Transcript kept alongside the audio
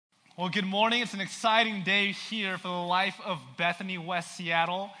Well, good morning. It's an exciting day here for the life of Bethany, West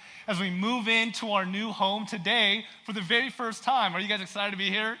Seattle, as we move into our new home today for the very first time. Are you guys excited to be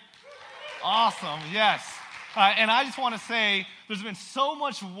here? Awesome, yes. And I just want to say there's been so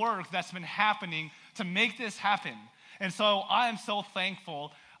much work that's been happening to make this happen. And so I am so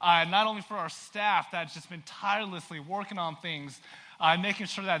thankful, not only for our staff that's just been tirelessly working on things, making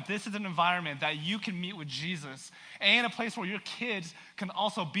sure that this is an environment that you can meet with Jesus and a place where your kids can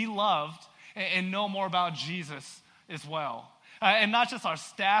also be loved and know more about Jesus as well. And not just our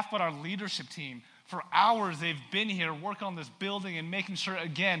staff, but our leadership team. For hours they've been here working on this building and making sure,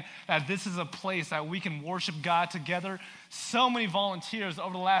 again, that this is a place that we can worship God together. So many volunteers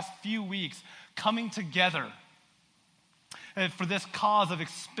over the last few weeks coming together for this cause of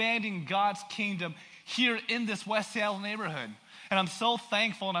expanding God's kingdom here in this West Seattle neighborhood. And I'm so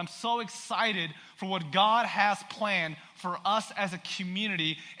thankful and I'm so excited for what God has planned for us as a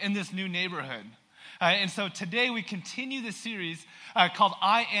community in this new neighborhood. And so today we continue this series called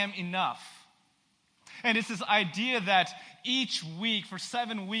I Am Enough. And it's this idea that each week for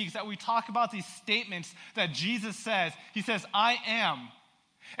 7 weeks that we talk about these statements that Jesus says. He says, I am.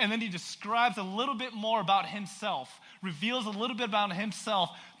 And then he describes a little bit more about himself, reveals a little bit about himself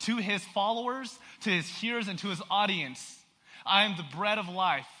to his followers, to his hearers, and to his audience. I am the bread of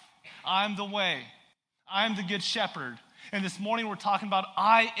life. I'm the way. I'm the good shepherd. And this morning we're talking about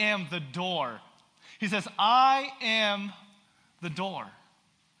I am the door. He says, I am the door.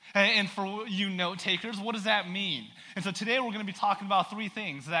 And for you note takers, what does that mean? And so today we're going to be talking about 3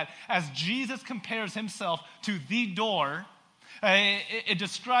 things. That as Jesus compares himself to the door, it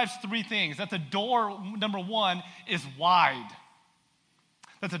describes 3 things. That the door, number 1, is wide.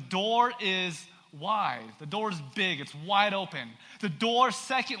 That the door is wide. The door is big. It's wide open. The door,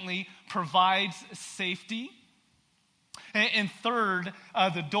 secondly, provides safety. And third,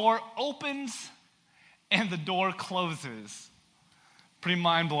 the door opens and the door closes. Pretty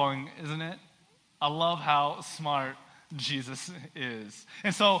mind-blowing, isn't it? I love how smart Jesus is.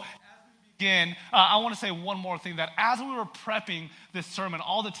 And so, as we begin, I want to say one more thing, that as we were prepping this sermon,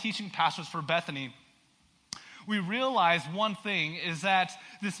 all the teaching pastors for Bethany, we realized one thing is that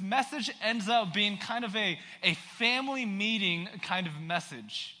this message ends up being kind of a family meeting kind of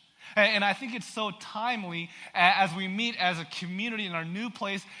message. And I think it's so timely as we meet as a community in our new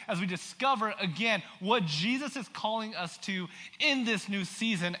place, as we discover, again, what Jesus is calling us to in this new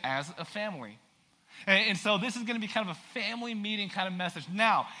season as a family. And so this is going to be kind of a family meeting kind of message.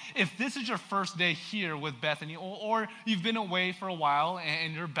 Now, if this is your first day here with Bethany, or you've been away for a while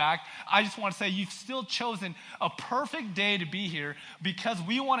and you're back, I just want to say you've still chosen a perfect day to be here, because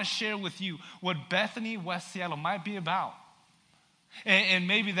we want to share with you what Bethany, West Seattle might be about. And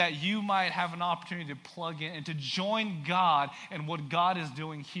maybe that you might have an opportunity to plug in and to join God in what God is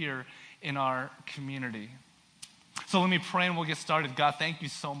doing here in our community. So let me pray and we'll get started. God, thank you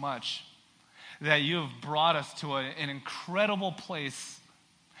so much that you have brought us to an incredible place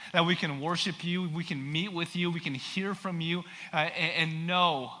that we can worship you, we can meet with you, we can hear from you, and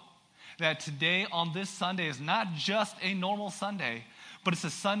know that today on this Sunday is not just a normal Sunday, but it's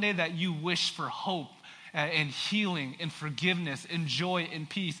a Sunday that you wish for hope and healing and forgiveness and joy and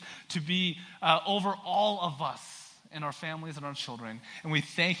peace to be over all of us and our families and our children. And we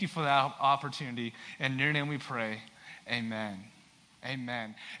thank you for that opportunity. In your name we pray, amen.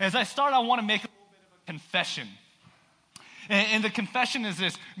 Amen. As I start, I want to make a little bit of a confession. And the confession is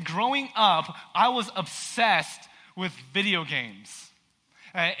this. Growing up, I was obsessed with video games.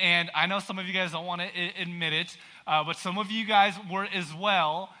 And I know some of you guys don't want to admit it, but some of you guys were as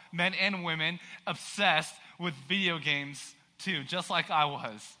well, men and women, obsessed with video games too, just like I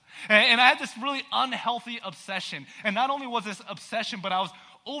was. And I had this really unhealthy obsession. And not only was this obsession, but I was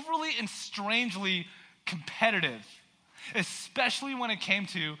overly and strangely competitive, especially when it came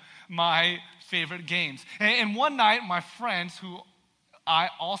to my favorite games. And one night, my friends, who I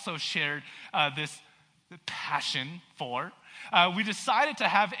also shared this passion for, we decided to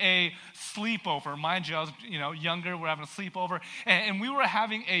have a sleepover. Mind you, I was younger. We're having a sleepover, and we were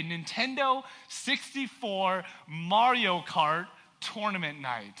having a Nintendo 64 Mario Kart tournament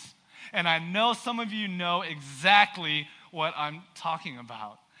night. And I know some of you know exactly what I'm talking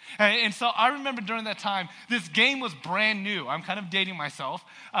about. And so I remember during that time, this game was brand new. I'm kind of dating myself,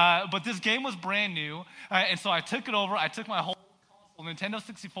 but this game was brand new. And so I took it over. I took my whole Nintendo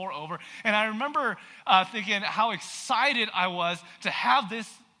 64 over, and I remember thinking how excited I was to have this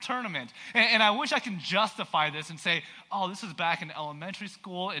tournament. And I wish I could justify this and say, oh, this is back in elementary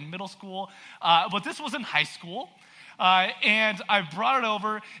school, in middle school, but this was in high school. And I brought it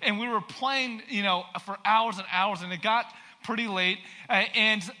over, and we were playing, for hours and hours, and it got pretty late,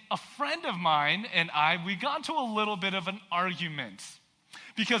 and a friend of mine and we got into a little bit of an argument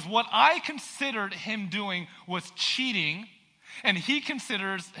because what I considered him doing was cheating, and he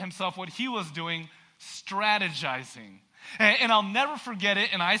considers himself what he was doing strategizing. And I'll never forget it,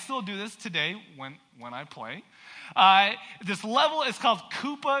 and I still do this today when I play. This level is called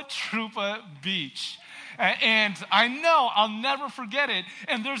Koopa Troopa Beach. And I know I'll never forget it.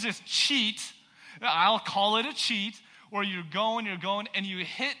 And there's this cheat, I'll call it a cheat, where you're going, and you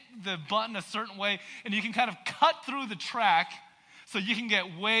hit the button a certain way, and you can kind of cut through the track so you can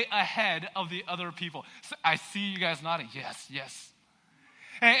get way ahead of the other people. So I see you guys nodding. Yes.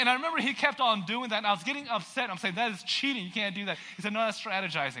 And I remember he kept on doing that, and I was getting upset. I'm saying, that is cheating. You can't do that. He said, no, that's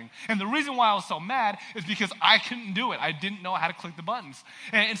strategizing. And the reason why I was so mad is because I couldn't do it. I didn't know how to click the buttons.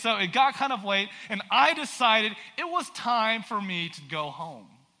 And so it got kind of late, and I decided it was time for me to go home.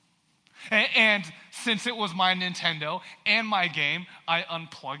 And since it was my Nintendo and my game, I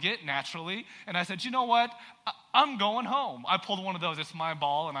unplug it naturally. And I said, you know what? I'm going home. I pulled one of those. It's my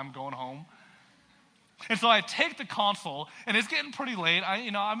ball, and I'm going home. And so I take the console, and it's getting pretty late.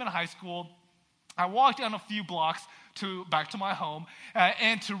 I'm in high school. I walked down a few blocks back to my home,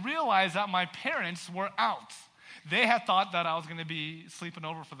 and to realize that my parents were out. They had thought that I was going to be sleeping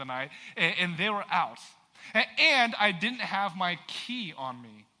over for the night, and they were out. And I didn't have my key on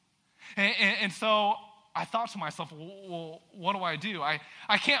me. And so I thought to myself, well, what do? I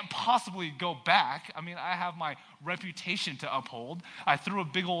can't possibly go back. I mean, I have my reputation to uphold. I threw a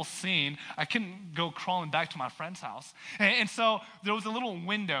big old scene. I couldn't go crawling back to my friend's house. And so there was a little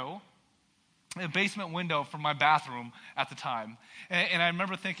window, a basement window from my bathroom at the time. And I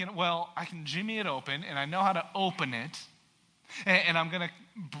remember thinking, well, I can jimmy it open, and I know how to open it, and I'm going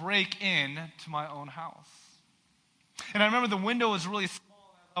to break in to my own house. And I remember the window was really small.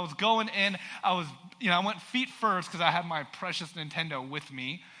 I was going in, I went feet first because I had my precious Nintendo with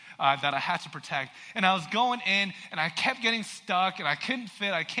me that I had to protect. And I was going in, and I kept getting stuck, and I couldn't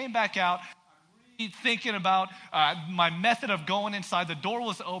fit. I came back out, really thinking about my method of going inside. The door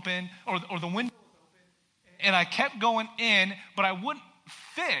was open, or the window was open, and I kept going in, but I wouldn't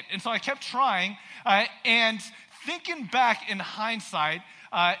fit. And so I kept trying, and thinking back in hindsight,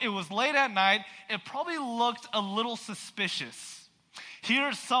 it was late at night. It probably looked a little suspicious.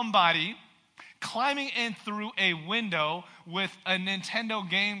 Here's somebody climbing in through a window with a Nintendo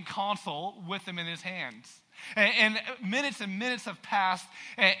game console with him in his hands. And minutes have passed,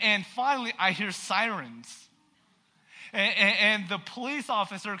 and finally I hear sirens. And the police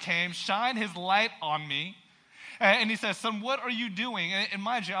officer came, shined his light on me, and he says, son, what are you doing? And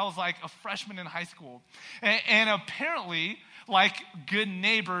mind you, I was like a freshman in high school. And apparently, like good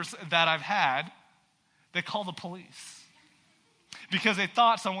neighbors that I've had, they call the police. Because they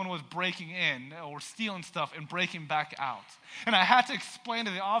thought someone was breaking in or stealing stuff and breaking back out. And I had to explain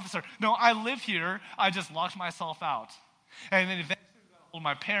to the officer, no, I live here, I just locked myself out. And then eventually I told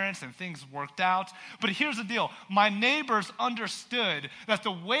my parents and things worked out. But here's the deal, my neighbors understood that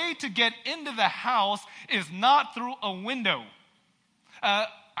the way to get into the house is not through a window.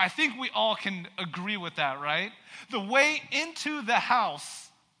 I think we all can agree with that, right? The way into the house,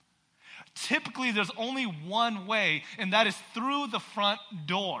 typically, there's only one way, and that is through the front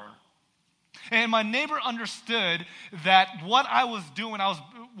door. And my neighbor understood that what I was doing,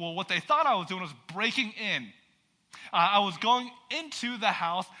 what they thought I was doing was breaking in. I was going into the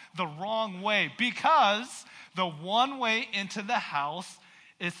house the wrong way because the one way into the house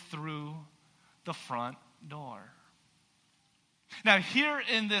is through the front door. Now, here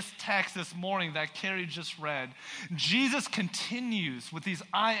in this text this morning that Carrie just read, Jesus continues with these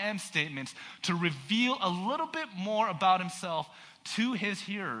I am statements to reveal a little bit more about himself to his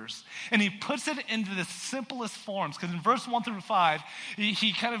hearers. And he puts it into the simplest forms, because in verse 1 through 5,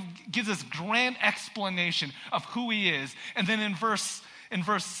 he kind of gives this grand explanation of who he is. And then in verse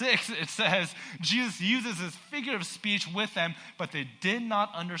 6, it says, Jesus uses this figure of speech with them, but they did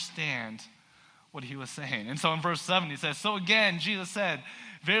not understand what he was saying. And so in verse 7, he says, so again, Jesus said,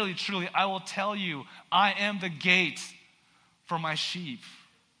 verily, truly, I will tell you, I am the gate for my sheep.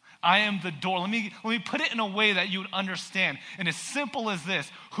 I am the door. Let me put it in a way that you would understand. And as simple as this,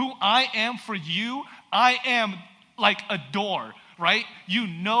 who I am for you, I am like a door, right? You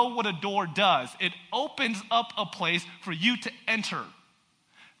know what a door does. It opens up a place for you to enter.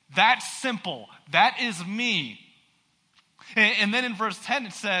 That's simple. That is me. And then in verse 10,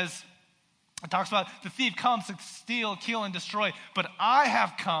 it says, it talks about the thief comes to steal, kill, and destroy, but I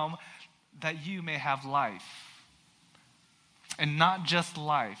have come that you may have life. And not just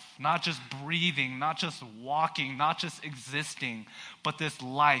life, not just breathing, not just walking, not just existing, but this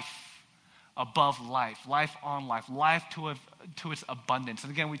life above life, life on life, life to its abundance.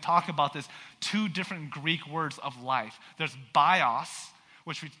 And again, we talk about this two different Greek words of life. There's bios,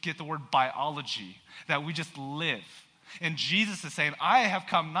 which we get the word biology, that we just live. And Jesus is saying, I have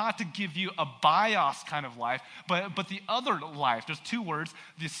come not to give you a bios kind of life, but the other life. There's two words.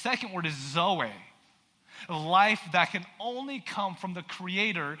 The second word is zoe, a life that can only come from the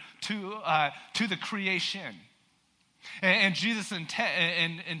Creator to the creation. And Jesus in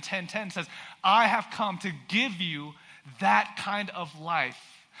 10:10 says, I have come to give you that kind of life.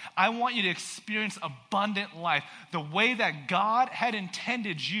 I want you to experience abundant life, the way that God had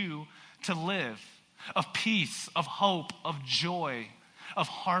intended you to live, of peace, of hope, of joy, of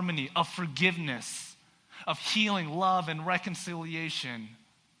harmony, of forgiveness, of healing, love, and reconciliation.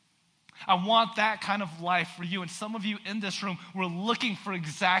 I want that kind of life for you. And some of you in this room, we're looking for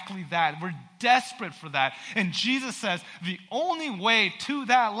exactly that. We're desperate for that. And Jesus says, the only way to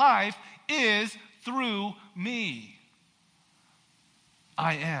that life is through me.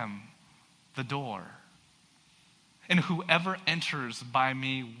 I am the door. And whoever enters by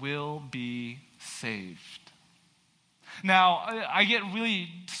me will be saved. Now, I get really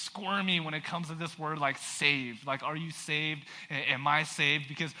squirmy when it comes to this word like saved. Like, are you saved? Am I saved?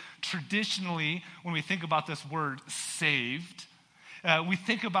 Because traditionally, when we think about this word saved, we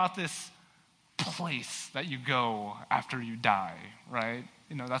think about this place that you go after you die, right?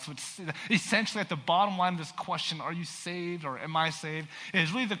 You know, that's what's essentially at the bottom line of this question, are you saved or am I saved?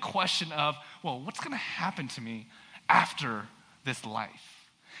 Is really the question of, well, what's going to happen to me after this life?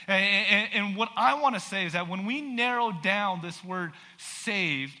 And what I want to say is that when we narrow down this word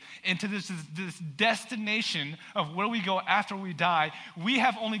saved into this destination of where we go after we die, we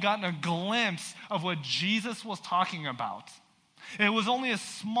have only gotten a glimpse of what Jesus was talking about. It was only a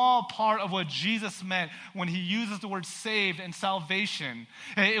small part of what Jesus meant when he uses the word saved and salvation.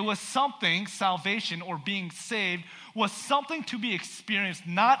 It was something, salvation or being saved, was something to be experienced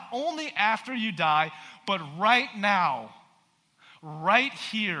not only after you die, but right now. Right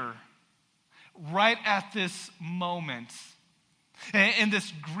here, right at this moment. And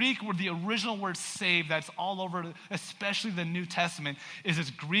this Greek word, the original word saved, that's all over, especially the New Testament, is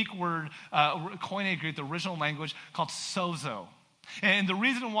this Greek word, Koine Greek, the original language, called sozo. And the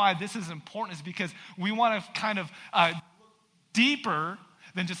reason why this is important is because we want to kind of deeper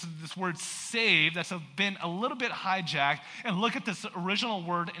than just this word saved that's been a little bit hijacked and look at this original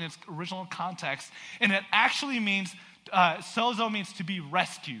word in its original context. And it actually means sozo means to be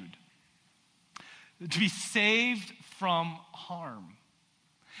rescued, to be saved from harm.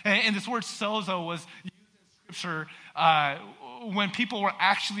 And this word sozo was used in Scripture when people were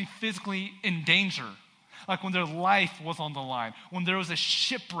actually physically in danger, like when their life was on the line, when there was a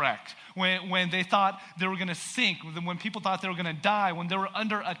shipwreck, when they thought they were going to sink, when people thought they were going to die, when they were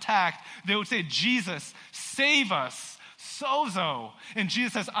under attack, they would say, Jesus, save us. Sozo. And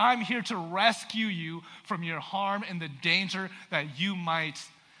Jesus says, I'm here to rescue you from your harm and the danger that you might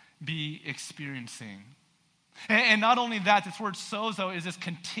be experiencing. And not only that, this word sozo is this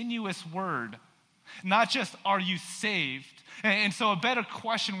continuous word. Not just, are you saved? And so a better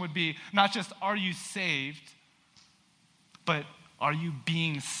question would be, not just, are you saved? But, are you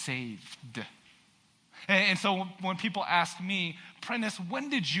being saved? And so when people ask me, Prentice, when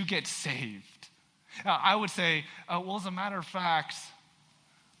did you get saved? I would say, well, as a matter of fact,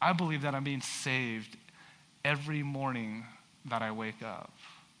 I believe that I'm being saved every morning that I wake up.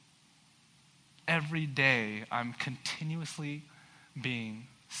 Every day, I'm continuously being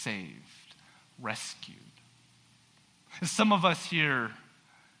saved, rescued. And some of us here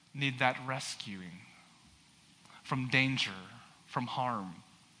need that rescuing from danger, from harm,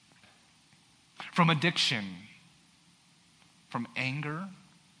 from addiction, from anger.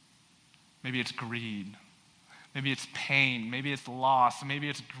 Maybe it's greed. Maybe it's pain. Maybe it's loss. Maybe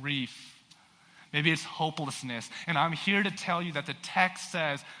it's grief. Maybe it's hopelessness. And I'm here to tell you that the text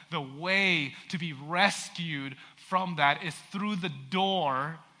says the way to be rescued from that is through the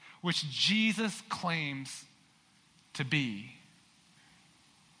door which Jesus claims to be.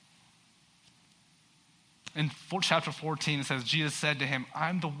 In chapter 14, it says, Jesus said to him,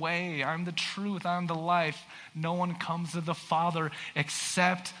 I'm the way, I'm the truth, I'm the life. No one comes to the Father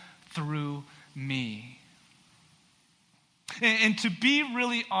except through me. And to be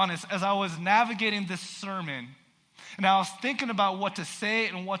really honest, as I was navigating this sermon, and I was thinking about what to say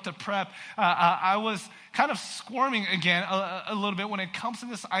and what to prep, I was kind of squirming again a little bit when it comes to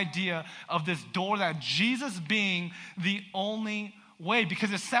this idea of this door, that Jesus being the only way,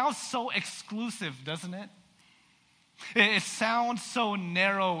 because it sounds so exclusive, doesn't it? It sounds so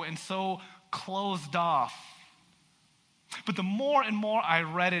narrow and so closed off. But the more and more I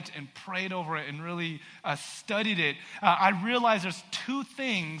read it and prayed over it and really studied it, I realized there's two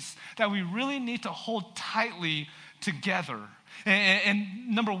things that we really need to hold tightly together. And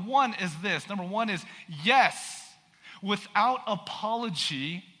number one is this. Number one is, yes, without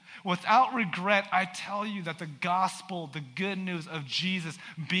apology, without regret, I tell you that the gospel, the good news of Jesus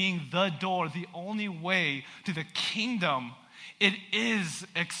being the door, the only way to the kingdom, it is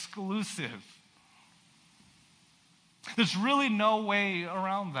exclusive. There's really no way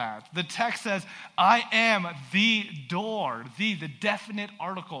around that. The text says, I am the door, the definite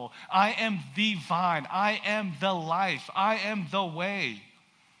article. I am the vine. I am the life. I am the way.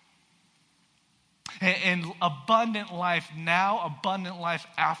 And abundant life now, abundant life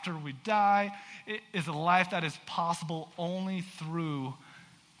after we die, is a life that is possible only through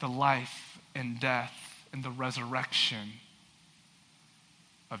the life and death and the resurrection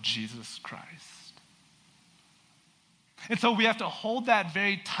of Jesus Christ. And so we have to hold that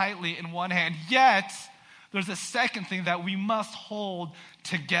very tightly in one hand. Yet, there's a second thing that we must hold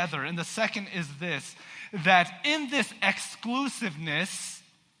together. And the second is this, that in this exclusiveness,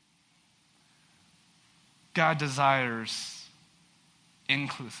 God desires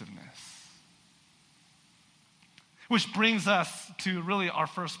inclusiveness. Which brings us to really our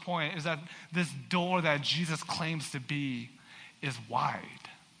first point, is that this door that Jesus claims to be is wide,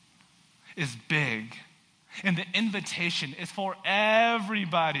 is big. And the invitation is for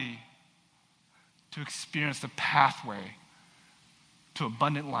everybody to experience the pathway to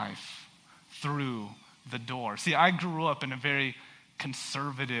abundant life through the door. See, I grew up in a very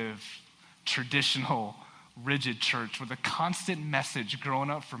conservative, traditional, rigid church where the constant message growing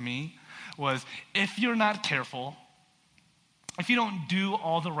up for me was, if you're not careful, if you don't do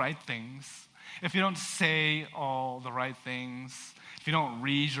all the right things, if you don't say all the right things, if you don't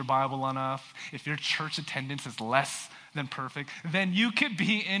read your Bible enough, if your church attendance is less than perfect, then you could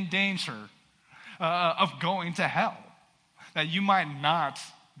be in danger of going to hell, that you might not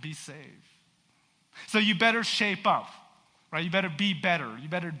be saved. So you better shape up, right? You better be better. You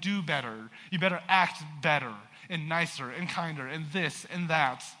better do better. You better act better and nicer and kinder and this and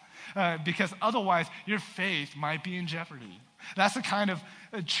that, because otherwise your faith might be in jeopardy. That's the kind of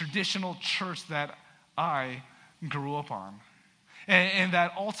traditional church that I grew up on. And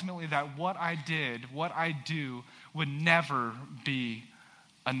that ultimately that what I did, what I do would never be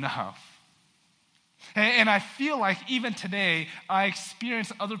enough. And I feel like even today, I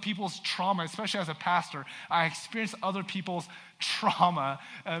experience other people's trauma, especially as a pastor. I experience other people's trauma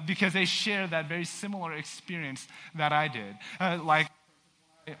because they share that very similar experience that I did. Like,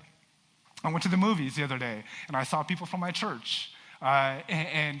 I went to the movies the other day, and I saw people from my church.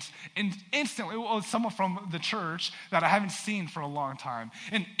 And instantly, well, someone from the church that I haven't seen for a long time.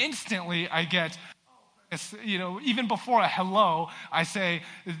 And instantly I get, even before a hello, I say,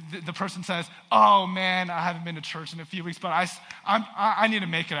 the person says, oh man, I haven't been to church in a few weeks, but I need to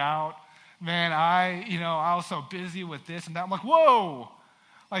make it out. Man, I was so busy with this and that. I'm like, whoa,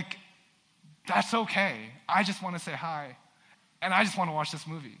 like, that's okay. I just want to say hi. And I just want to watch this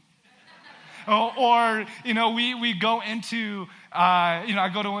movie. Or we go into, I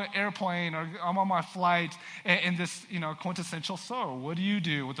go to an airplane or I'm on my flight and this, quintessential, so what do you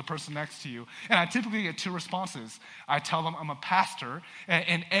do with the person next to you? And I typically get two responses. I tell them I'm a pastor,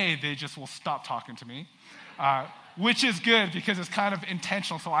 and A, they just will stop talking to me, which is good because it's kind of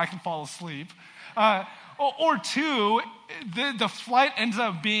intentional so I can fall asleep. Or two, the flight ends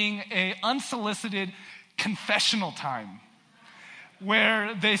up being an unsolicited confessional time,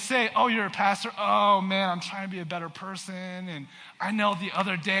 where they say, oh, you're a pastor? Oh, man, I'm trying to be a better person. And I know the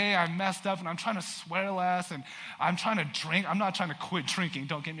other day I messed up and I'm trying to swear less and I'm trying to drink. I'm not trying to quit drinking,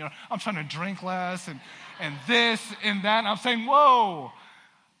 don't get me wrong. I'm trying to drink less and this and that. And I'm saying, whoa,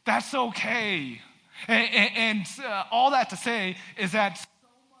 that's okay. And all that to say is that so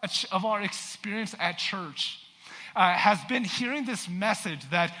much of our experience at church has been hearing this message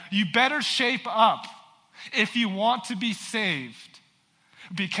that you better shape up if you want to be saved.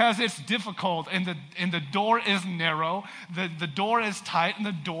 Because it's difficult and the door is narrow, the door is tight, and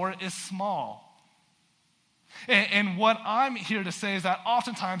the door is small. And what I'm here to say is that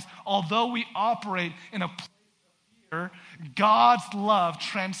oftentimes, although we operate in a place of fear, God's love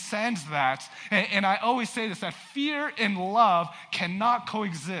transcends that. And I always say this, that fear and love cannot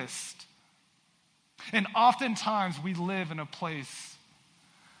coexist. And oftentimes we live in a place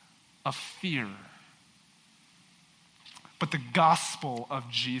of fear. But the gospel of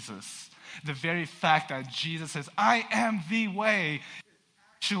Jesus, the very fact that Jesus says, I am the way, is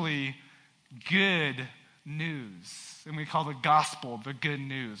actually good news. And we call the gospel the good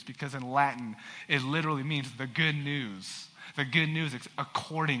news because in Latin, it literally means the good news. The good news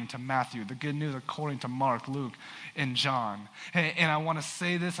according to Matthew, the good news according to Mark, Luke, and John. And I want to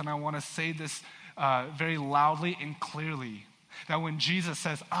say this, and I want to say this very loudly and clearly, that when Jesus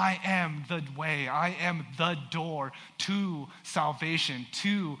says, I am the way, I am the door to salvation,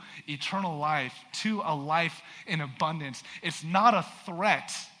 to eternal life, to a life in abundance, it's not a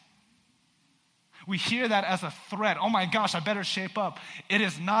threat. We hear that as a threat. Oh my gosh, I better shape up. It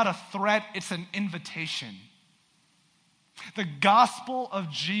is not a threat, it's an invitation. The gospel of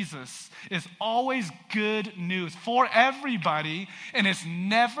Jesus is always good news for everybody, and it's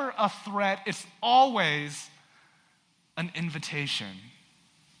never a threat, it's always an invitation.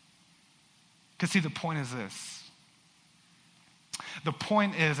 Because see, the point is this. The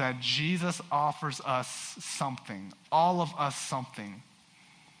point is that Jesus offers us something, all of us something,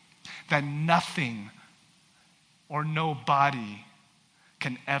 that nothing or nobody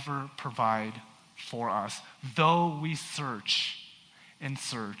can ever provide for us, though we search and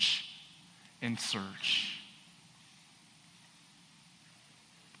search and search.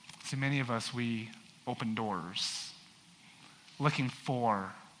 See, many of us, we open doors looking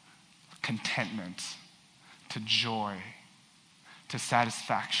for contentment, to joy, to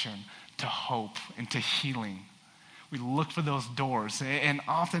satisfaction, to hope, and to healing. We look for those doors, and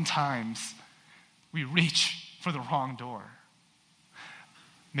oftentimes we reach for the wrong door.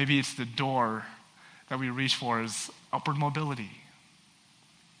 Maybe it's the door that we reach for is upward mobility.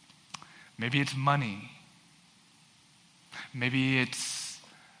 Maybe it's money. Maybe it's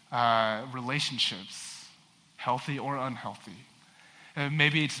relationships, healthy or unhealthy.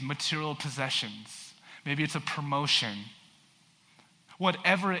 Maybe it's material possessions. Maybe it's a promotion.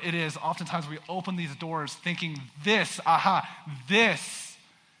 Whatever it is, oftentimes we open these doors thinking this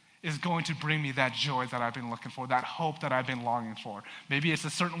is going to bring me that joy that I've been looking for, that hope that I've been longing for. Maybe it's a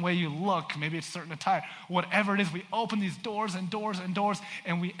certain way you look, maybe it's a certain attire. Whatever it is, we open these doors and doors and doors,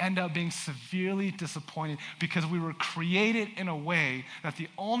 and we end up being severely disappointed because we were created in a way that the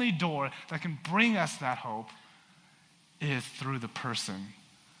only door that can bring us that hope is through the person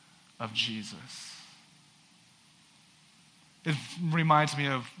of Jesus. It reminds me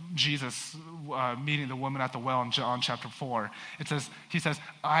of Jesus meeting the woman at the well in John chapter 4. He says,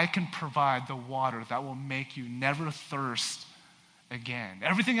 I can provide the water that will make you never thirst again.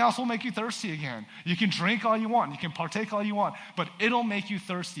 Everything else will make you thirsty again. You can drink all you want. You can partake all you want, but it'll make you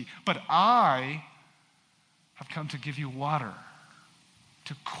thirsty. But I have come to give you water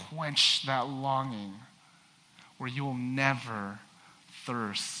to quench that longing where you will never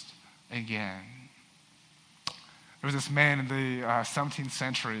thirst again. There was this man in the 17th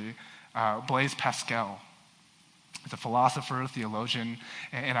century, Blaise Pascal. He's a philosopher, theologian,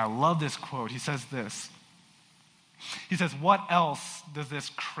 and I love this quote. He says this. He says, what else does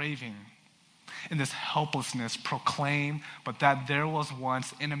this craving and this helplessness proclaim but that there was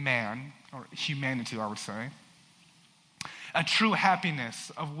once in a man, or humanity I would say, a true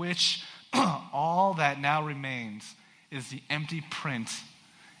happiness of which all that now remains is the empty print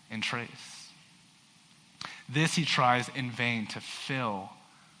and trace. This he tries in vain to fill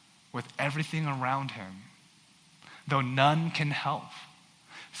with everything around him, though none can help,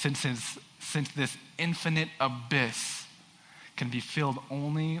 since this infinite abyss can be filled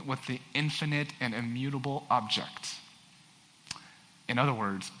only with the infinite and immutable object. In other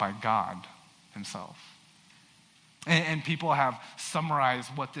words, by God himself. And people have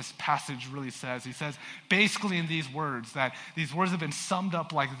summarized what this passage really says. He says, basically in these words, that these words have been summed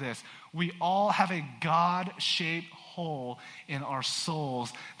up like this. We all have a God-shaped hole in our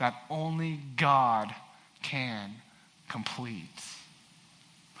souls that only God can complete.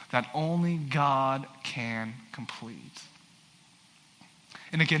 That only God can complete.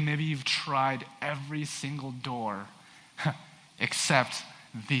 And again, maybe you've tried every single door except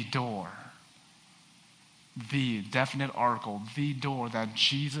the door. The definite article, the door that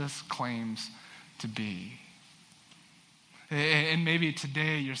Jesus claims to be. And maybe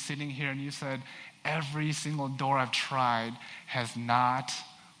today you're sitting here and you said, every single door I've tried has not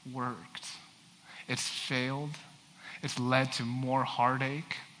worked. It's failed. It's led to more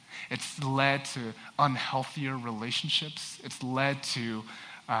heartache. It's led to unhealthier relationships. It's led to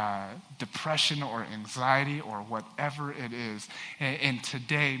depression or anxiety or whatever it is. And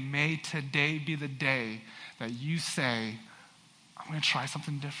may today be the day that you say, I'm going to try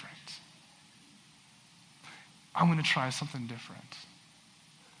something different. I'm going to try something different.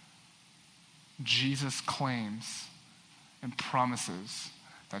 Jesus claims and promises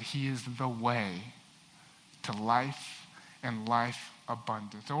that he is the way to life and life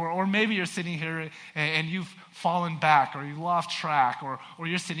abundance. Or maybe you're sitting here and you've fallen back, or you lost track, or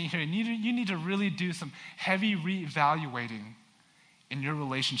you're sitting here and you need to really do some heavy reevaluating in your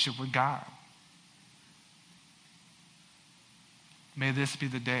relationship with God. May this be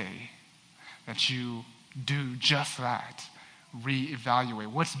the day that you do just that. Reevaluate.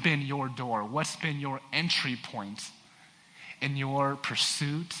 What's been your door? What's been your entry point in your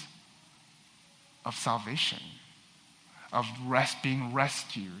pursuit of salvation, of being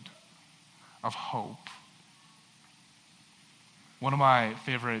rescued, of hope? One of my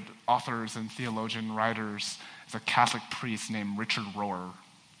favorite authors and theologian writers is a Catholic priest named Richard Rohr.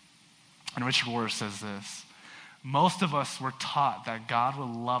 And Richard Rohr says this: most of us were taught that God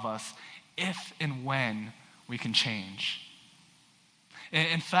will love us if and when we can change.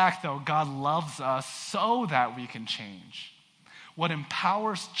 In fact, though, God loves us so that we can change. What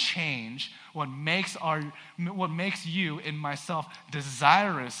empowers change, what makes you and myself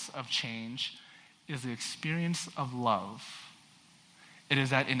desirous of change, is the experience of love. It is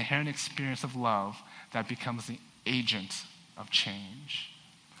that inherent experience of love that becomes the agent of change.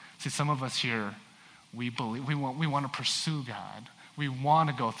 See, some of us here, we want to pursue God. We want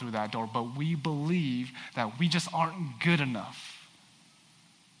to go through that door, but we believe that we just aren't good enough.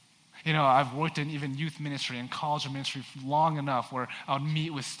 You know, I've worked in even youth ministry and college ministry long enough where I would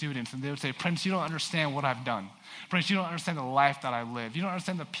meet with students and they would say, Prince, you don't understand what I've done. Prince, you don't understand the life that I live. You don't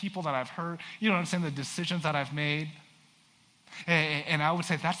understand the people that I've hurt. You don't understand the decisions that I've made. And I would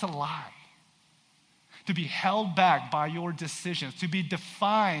say, that's a lie. To be held back by your decisions, to be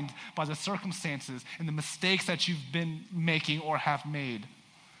defined by the circumstances and the mistakes that you've been making or have made,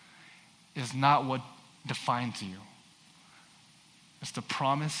 is not what defines you. It's the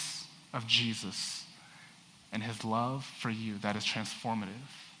promise of Jesus and his love for you that is transformative.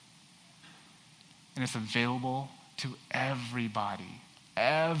 And it's available to everybody,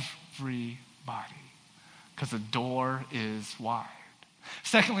 because the door is wide.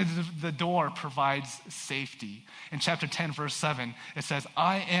 Secondly, the door provides safety. In chapter 10, verse 7, it says,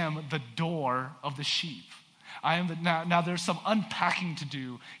 I am the door of the sheep. Now there's some unpacking to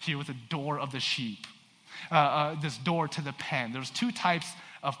do here with the door of the sheep. This door to the pen. There's two types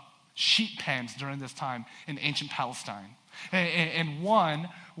of sheep pens during this time in ancient Palestine. And one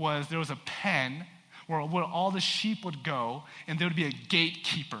was, there was a pen where all the sheep would go, and there would be a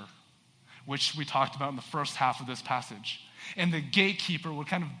gatekeeper, which we talked about in the first half of this passage. And the gatekeeper would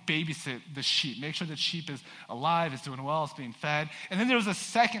kind of babysit the sheep, make sure the sheep is alive, is doing well, is being fed. And then there was a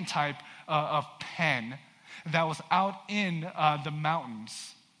second type of pen that was out in the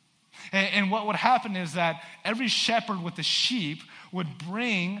mountains. And what would happen is that every shepherd with the sheep would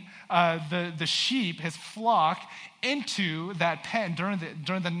bring the sheep, his flock, into that pen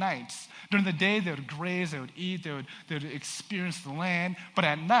during the nights. During the day, they would graze, they would eat, they would experience the land. But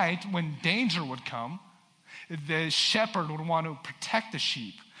at night, when danger would come, the shepherd would want to protect the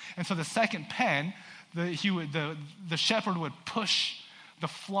sheep. And so the second pen, the shepherd would push the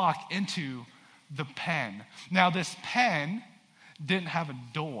flock into the pen. Now, this pen didn't have a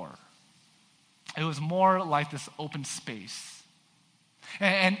door. It was more like this open space.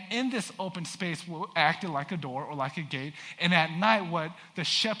 And in this open space acted like a door or like a gate. And at night, what the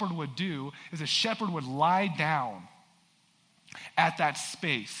shepherd would do is the shepherd would lie down at that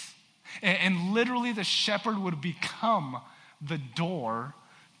space. And literally the shepherd would become the door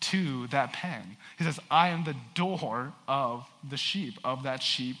to that pen. He says, I am the door of the sheep, of that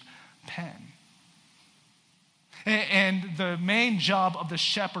sheep pen. And the main job of the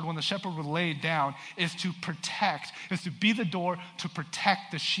shepherd, when the shepherd would lay down, is to protect, is to be the door to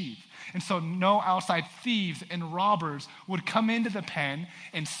protect the sheep. And so no outside thieves and robbers would come into the pen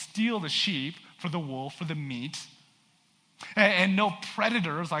and steal the sheep for the wool, for the meat. And no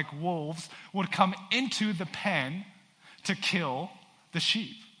predators like wolves would come into the pen to kill the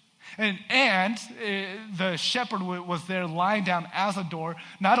sheep. And the shepherd was there lying down as a door,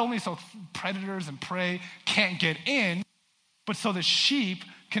 not only so predators and prey can't get in, but so the sheep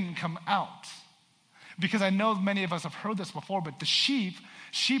can come out. Because I know many of us have heard this before, but the sheep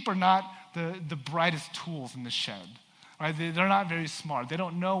are not the brightest tools in the shed. Right? They're not very smart. They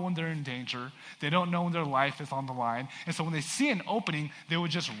don't know when they're in danger. They don't know when their life is on the line. And so when they see an opening, they would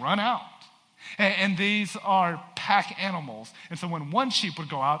just run out. And these are pack animals. And so when one sheep would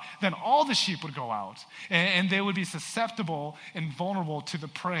go out, then all the sheep would go out. And they would be susceptible and vulnerable to the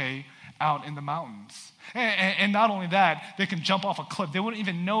prey out in the mountains. And not only that, they can jump off a cliff. They wouldn't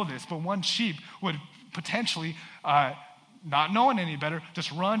even know this, but one sheep would potentially, not knowing any better,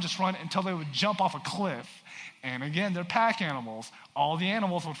 just run until they would jump off a cliff. And again, they're pack animals. All the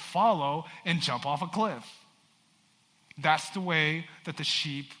animals would follow and jump off a cliff. That's the way that the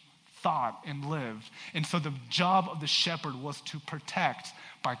sheep thought and lived. And so the job of the shepherd was to protect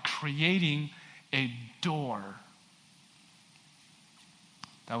by creating a door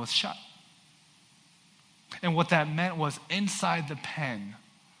that was shut. And what that meant was inside the pen,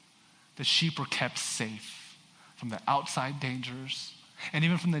 the sheep were kept safe from the outside dangers and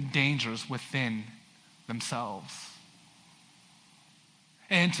even from the dangers within themselves.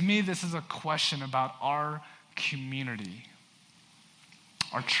 And to me, this is a question about our community,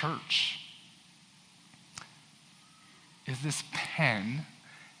 our church. Is this pen,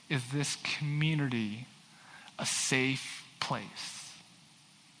 is this community a safe place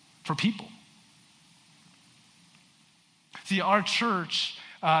for people? See, our church,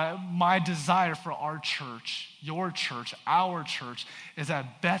 my desire for our church, your church, our church, is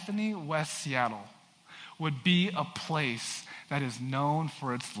that Bethany, West Seattle, would be a place that is known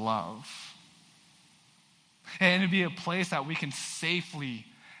for its love. And it'd be a place that we can safely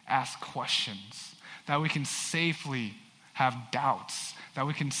ask questions, that we can safely have doubts, that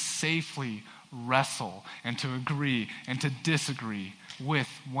we can safely wrestle and to agree and to disagree with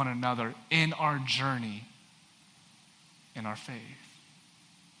one another in our journey, in our faith.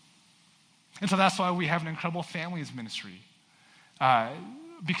 And so that's why we have an incredible families ministry,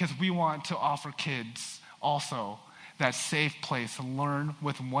 because we want to offer kids also that safe place to learn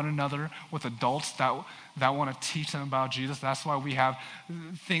with one another, with adults that want to teach them about Jesus. That's why we have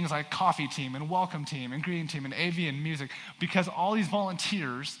things like coffee team and welcome team and greeting team and AV and music, because all these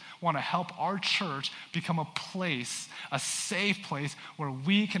volunteers want to help our church become a place, a safe place where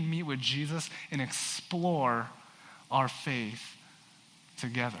we can meet with Jesus and explore our faith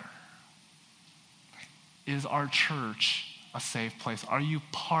together. Is our church a safe place? Are you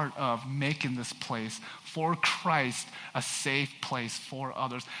part of making this place for Christ a safe place for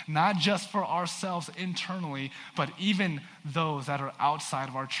others? Not just for ourselves internally, but even those that are outside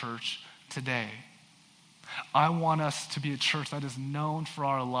of our church today. I want us to be a church that is known for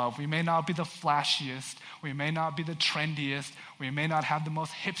our love. We may not be the flashiest. We may not be the trendiest. We may not have the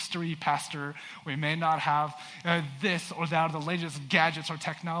most hipstery pastor. We may not have this or that or the latest gadgets or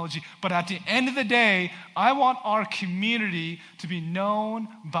technology. But at the end of the day, I want our community to be known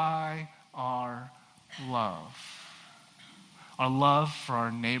by our love. Our love for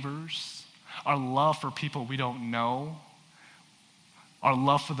our neighbors. Our love for people we don't know. Our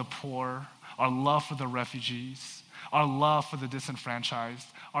love for the poor. Our love for the refugees, our love for the disenfranchised,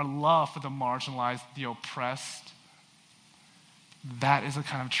 our love for the marginalized, the oppressed. That is the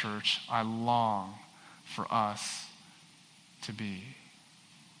kind of church I long for us to be.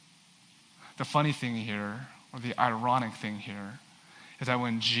 The funny thing here, or the ironic thing here, is that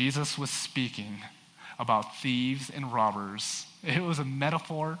when Jesus was speaking about thieves and robbers, it was a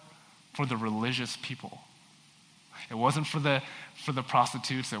metaphor for the religious people. It wasn't for the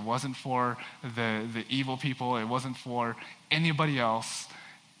prostitutes. It wasn't for the evil people. It wasn't for anybody else.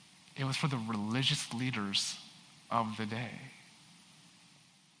 It was for the religious leaders of the day.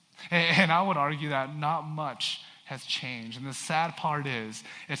 And I would argue that not much has changed. And the sad part is,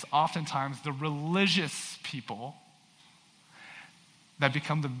 it's oftentimes the religious people that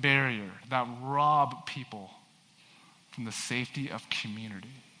become the barrier, that rob people from the safety of community.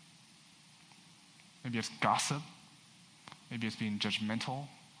 Maybe it's gossip. Maybe it's being judgmental.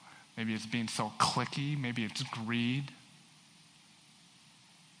 Maybe it's being so cliquey. Maybe it's greed.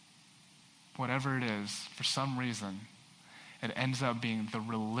 Whatever it is, for some reason, it ends up being the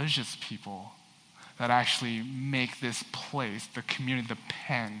religious people that actually make this place, the community, the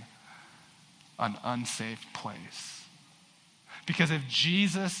pen, an unsafe place. Because if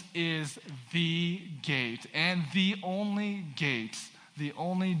Jesus is the gate and the only gate, the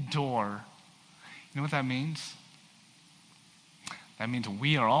only door, you know what that means? That means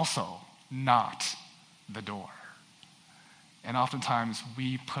we are also not the door. And oftentimes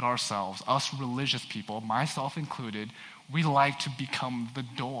we put ourselves, us religious people, myself included, we like to become the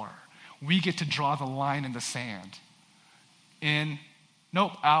door. We get to draw the line in the sand. In,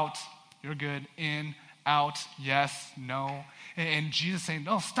 nope, out, you're good. In, out, yes, no. And Jesus saying,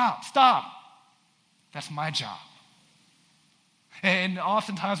 no, stop. That's my job. And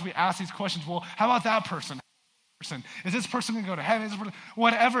oftentimes we ask these questions, well, how about that person? Is this person going to go to heaven?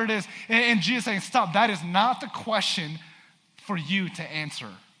 Whatever it is. And Jesus saying, stop, that is not the question for you to answer.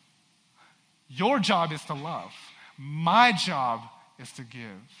 Your job is to love. My job is to give.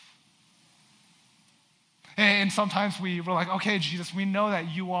 And sometimes we're like, okay, Jesus, we know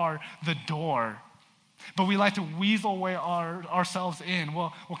that you are the door, but we like to weasel away ourselves in.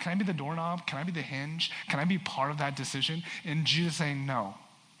 Well, can I be the doorknob? Can I be the hinge? Can I be part of that decision? And Jesus saying, no.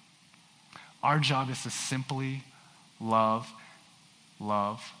 Our job is to simply love,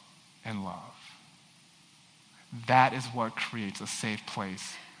 love, and love. That is what creates a safe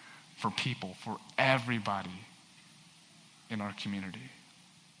place for people, for everybody in our community.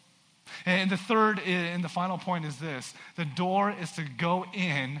 And the third and the final point is this: the door is to go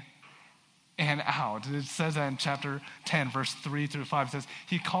in and out. It says that in chapter 10, verse 3 through 5. It says,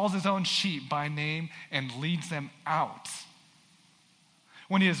 he calls his own sheep by name and leads them out.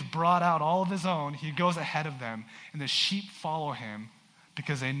 When he has brought out all of his own, he goes ahead of them, and the sheep follow him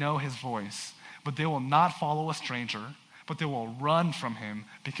because they know his voice. But they will not follow a stranger, but they will run from him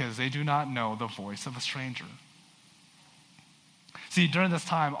because they do not know the voice of a stranger. See, during this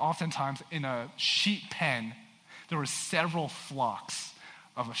time, oftentimes in a sheep pen, there were several flocks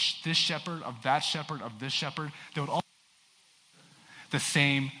of this shepherd, of that shepherd, of this shepherd. They would all the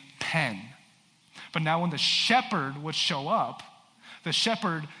same pen. But now when the shepherd would show up, the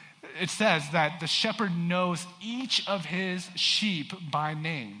shepherd, it says that the shepherd knows each of his sheep by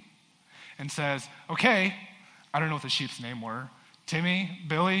name and says, okay, I don't know what the sheep's name were. Timmy,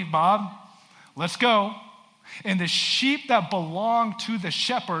 Billy, Bob, let's go. And the sheep that belonged to the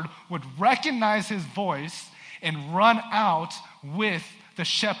shepherd would recognize his voice and run out with the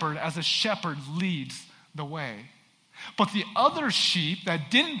shepherd as the shepherd leads the way. But the other sheep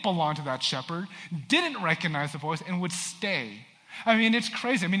that didn't belong to that shepherd didn't recognize the voice and would stay. I mean, it's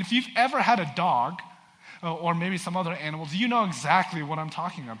crazy. I mean, if you've ever had a dog or maybe some other animals, you know exactly what I'm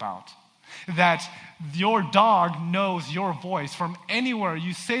talking about. That your dog knows your voice from anywhere.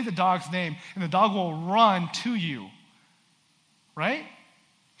 You say the dog's name and the dog will run to you, right?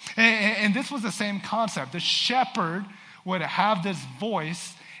 And this was the same concept. The shepherd would have this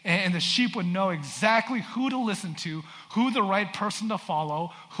voice, and the sheep would know exactly who to listen to, who the right person to follow,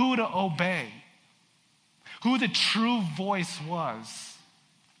 who to obey, who the true voice was.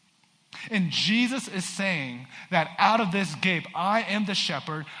 And Jesus is saying that out of this gate, I am the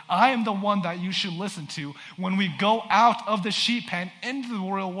shepherd, I am the one that you should listen to when we go out of the sheep pen into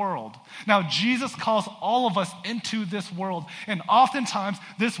the real world. Now, Jesus calls all of us into this world, and oftentimes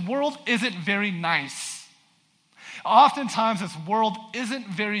this world isn't very nice. Oftentimes, this world isn't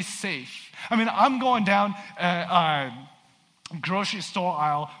very safe. I mean, I'm going down a grocery store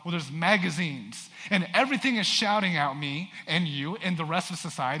aisle where there's magazines, and everything is shouting at me and you and the rest of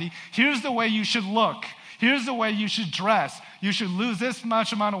society. Here's the way you should look. Here's the way you should dress. You should lose this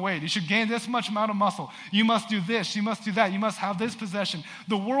much amount of weight. You should gain this much amount of muscle. You must do this. You must do that. You must have this possession.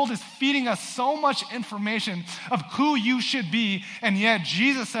 The world is feeding us so much information of who you should be, and yet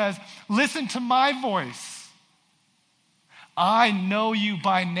Jesus says, listen to my voice. I know you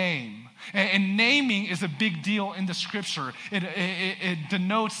by name. And naming is a big deal in the scripture. It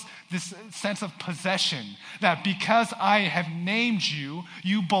denotes this sense of possession, that because I have named you,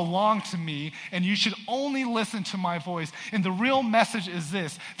 you belong to me, and you should only listen to my voice. And the real message is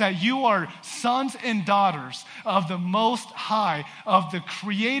this, that you are sons and daughters of the Most High, of the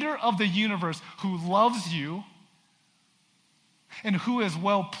Creator of the universe, who loves you and who is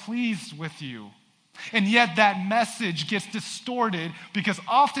well pleased with you. And yet that message gets distorted because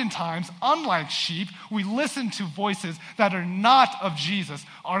oftentimes, unlike sheep, we listen to voices that are not of Jesus,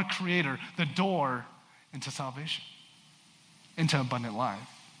 our Creator, the door into salvation, into abundant life.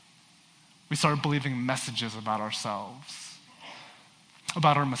 We start believing messages about ourselves,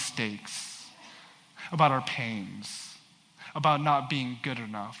 about our mistakes, about our pains, about not being good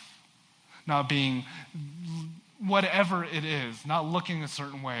enough, not being whatever it is, not looking a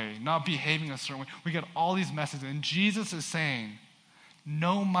certain way, not behaving a certain way. We get all these messages, and Jesus is saying,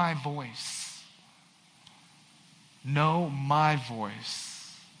 know my voice. Know my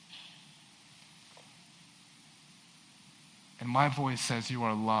voice. And my voice says you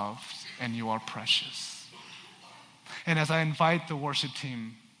are loved and you are precious. And as I invite the worship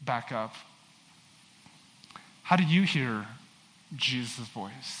team back up, how do you hear Jesus'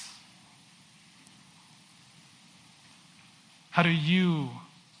 voice? How do you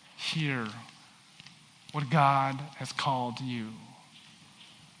hear what God has called you?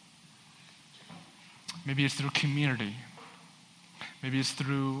 Maybe it's through community. Maybe it's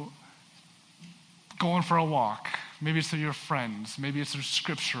through going for a walk. Maybe it's through your friends. Maybe it's through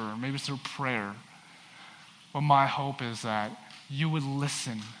scripture. Maybe it's through prayer. But my hope is that you would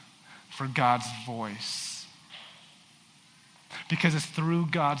listen for God's voice. Because it's through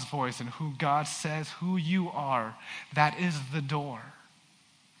God's voice and who God says who you are, that is the door.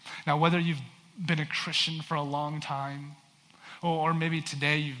 Now, whether you've been a Christian for a long time, or maybe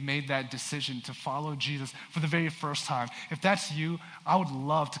today you've made that decision to follow Jesus for the very first time, if that's you, I would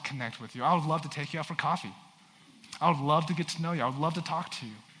love to connect with you. I would love to take you out for coffee. I would love to get to know you. I would love to talk to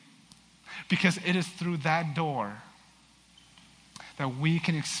you. Because it is through that door that we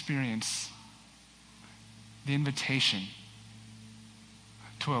can experience the invitation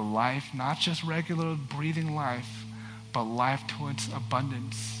to a life, not just regular breathing life, but life to its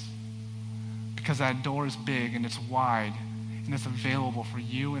abundance. Because that door is big and it's wide and it's available for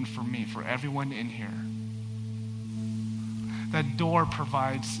you and for me, for everyone in here. That door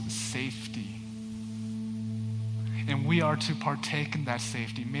provides safety. And we are to partake in that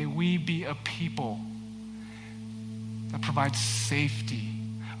safety. May we be a people that provides safety,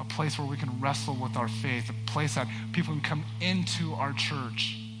 a place where we can wrestle with our faith, a place that people can come into our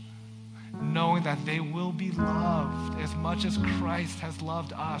church knowing that they will be loved as much as Christ has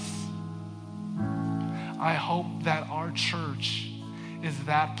loved us. I hope that our church is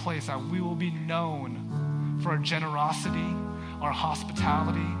that place that we will be known for our generosity, our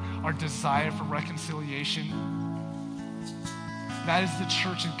hospitality, our desire for reconciliation. That is the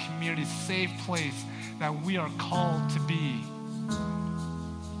church and community, safe place that we are called to be.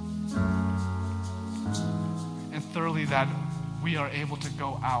 And thirdly, that we are able to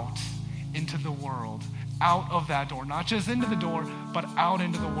go out into the world, out of that door, not just into the door, but out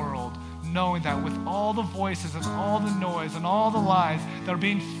into the world, knowing that with all the voices and all the noise and all the lies that are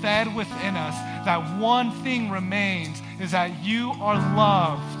being fed within us, that one thing remains, is that you are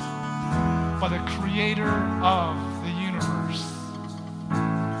loved by the creator of the universe.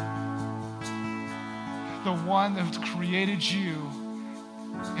 The one that created you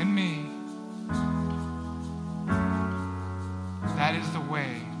and me. That is the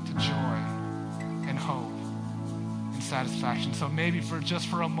way to joy and hope and satisfaction. So maybe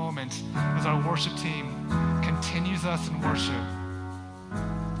for a moment, as our worship team continues us in worship,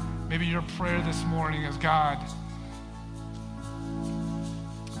 maybe your prayer this morning is, God,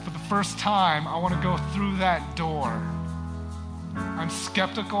 for the first time, I want to go through that door. I'm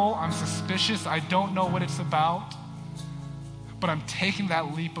skeptical, I'm suspicious, I don't know what it's about, but I'm taking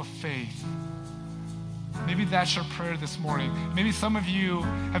that leap of faith. Maybe that's your prayer this morning. Maybe some of you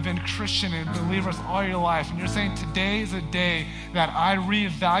have been Christian and believers all your life, and you're saying, today is a day that I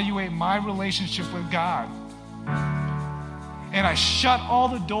reevaluate my relationship with God. And I shut all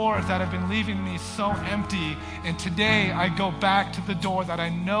the doors that have been leaving me so empty, and today I go back to the door that I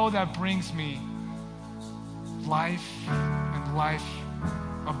know that brings me life and life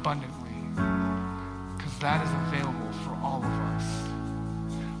abundantly, because that is available for all of us.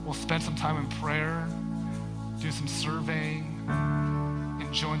 We'll spend some time in prayer, do some surveying,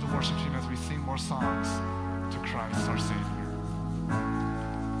 and join the worship team as we sing more songs to Christ, our Savior.